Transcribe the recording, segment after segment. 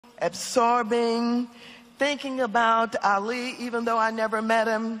absorbing, thinking about Ali, even though I never met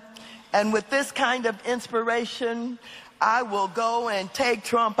him. And with this kind of inspiration, I will go and take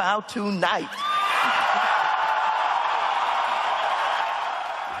Trump out tonight.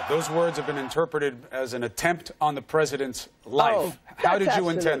 Those words have been interpreted as an attempt on the president's life. Oh, how did you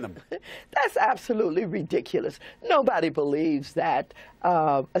intend them? That's absolutely ridiculous. Nobody believes that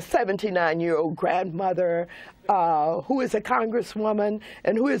a 79-year-old grandmother who is a congresswoman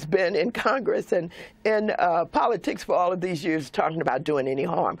and who has been in Congress and in politics for all of these years talking about doing any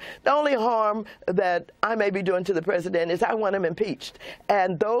harm. The only harm that I may be doing to the president is I want him impeached.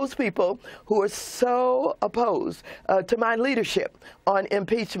 And those people who are so opposed to my leadership on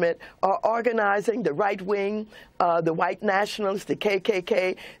impeachment are organizing the right wing, the white nationalists, the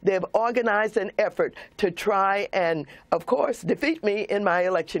KKK. They've organized an effort to try and, of course, defeat me in my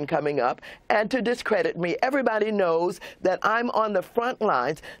election coming up and to discredit me. Everybody knows that I'm on the front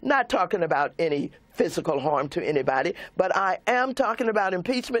lines, not talking about any physical harm to anybody, but I am talking about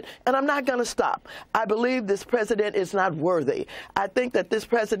impeachment, and I'm not going to stop. I believe this president is not worthy. I think that this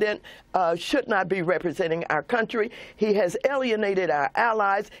president should not be representing our country. He has alienated our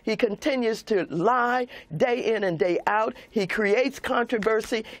allies. He continues to lie day in and day out. He creates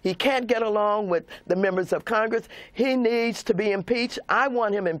controversy. He can't get along with the members of Congress. He needs to be impeached. I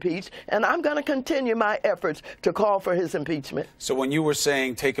want him impeached, and I'm going to continue my efforts to call for his impeachment. So when you were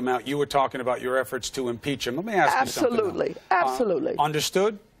saying take him out, you were talking about your efforts to impeach him. Let me ask you something. Absolutely. Absolutely.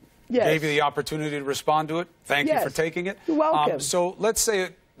 Understood? Yes. Gave you the opportunity to respond to it. Thank you for taking it. You're welcome. So let's say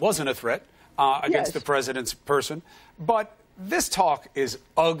it wasn't a threat against the president's person, but this talk is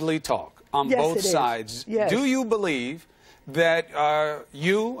ugly talk on both sides. Yes. Do you believe that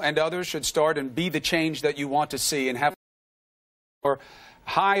you and others should start and be the change that you want to see and have a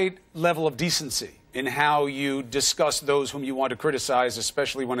high level of decency in how you discuss those whom you want to criticize,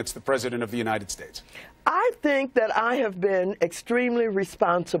 especially when it's the President of the United States? I think that I have been extremely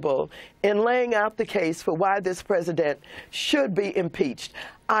responsible in laying out the case for why this president should be impeached.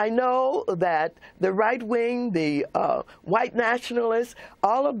 I know that the right wing, the white nationalists,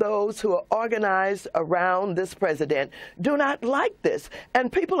 all of those who are organized around this president do not like this. And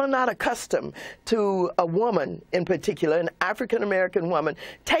people are not accustomed to a woman in particular, an African-American woman,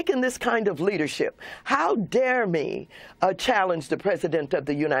 taking this kind of leadership. How dare me challenge the President of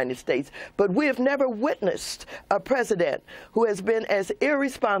the United States? But we have never witnessed a president who has been as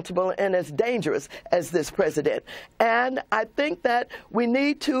irresponsible and as dangerous as this president. And I think that we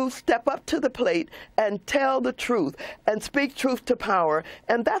need to step up to the plate and tell the truth and speak truth to power.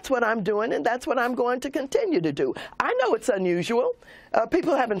 And that's what I'm doing, and that's what I'm going to continue to do. I know it's unusual.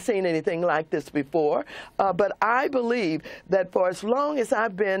 People haven't seen anything like this before, but I believe that for as long as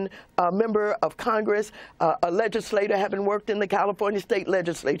I've been a member of Congress, a legislator, having worked in the California state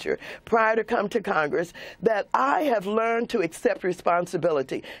legislature prior to come to Congress, that I have learned to accept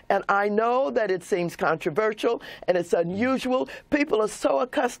responsibility. And I know that it seems controversial and it's unusual. People are so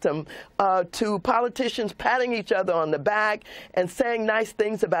accustomed to politicians patting each other on the back and saying nice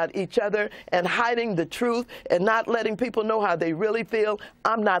things about each other and hiding the truth and not letting people know how they really feel.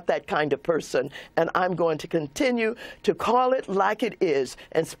 I'm not that kind of person, and I'm going to continue to call it like it is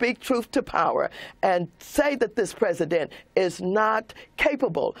and speak truth to power and say that this president is not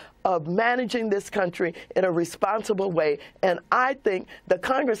capable of managing this country in a responsible way. And I think the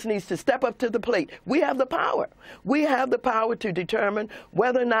Congress needs to step up to the plate. We have the power. We have the power to determine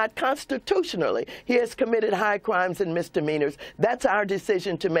whether or not constitutionally he has committed high crimes and misdemeanors. That's our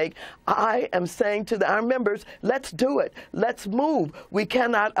decision to make. I am saying to our members, let's do it. Let's move. We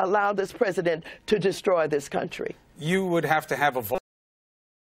cannot allow this president to destroy this country. You would have to have a vote.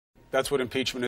 That's what impeachment is.